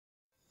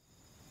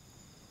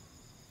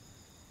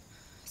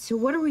So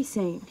what are we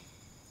saying?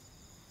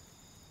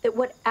 That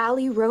what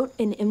Allie wrote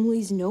in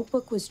Emily's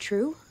notebook was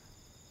true?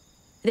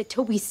 That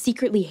Toby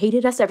secretly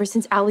hated us ever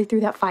since Allie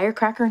threw that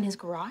firecracker in his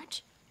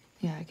garage?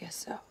 Yeah, I guess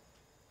so.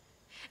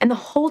 And the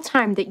whole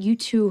time that you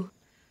two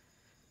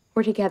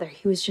were together,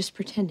 he was just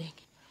pretending.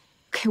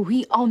 Okay,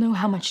 we all know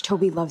how much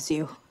Toby loves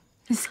you.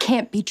 This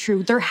can't be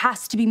true. There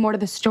has to be more to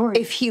the story.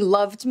 If he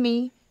loved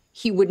me,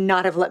 he would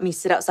not have let me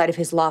sit outside of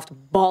his loft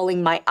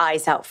bawling my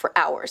eyes out for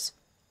hours.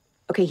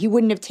 Okay, he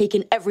wouldn't have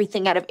taken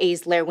everything out of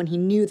A's lair when he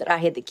knew that I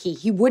had the key.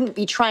 He wouldn't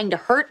be trying to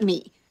hurt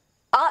me.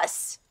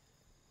 Us.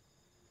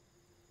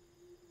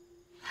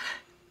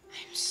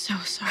 I'm so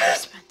sorry,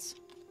 Spence.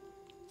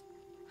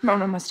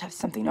 Mona must have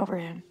something over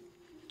him.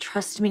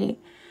 Trust me,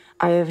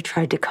 I have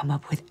tried to come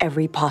up with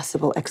every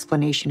possible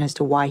explanation as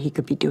to why he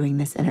could be doing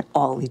this, and it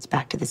all leads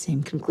back to the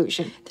same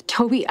conclusion. The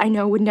Toby I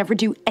know would never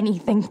do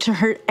anything to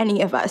hurt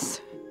any of us.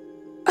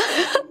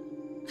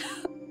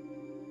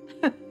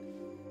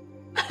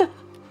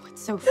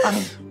 What's so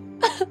funny?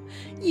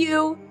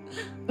 You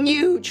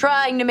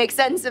trying to make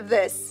sense of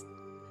this.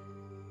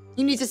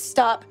 You need to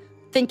stop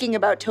thinking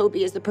about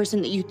Toby as the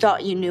person that you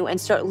thought you knew and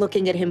start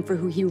looking at him for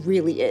who he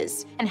really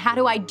is. And how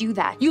do I do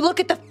that? You look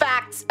at the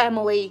facts,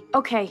 Emily.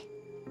 Okay.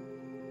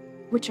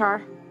 Which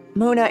are?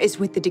 Mona is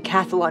with the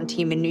decathlon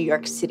team in New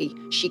York City.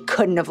 She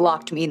couldn't have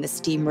locked me in the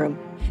steam room.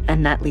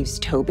 And that leaves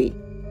Toby.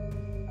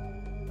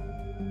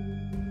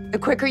 The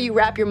quicker you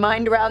wrap your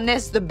mind around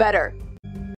this, the better.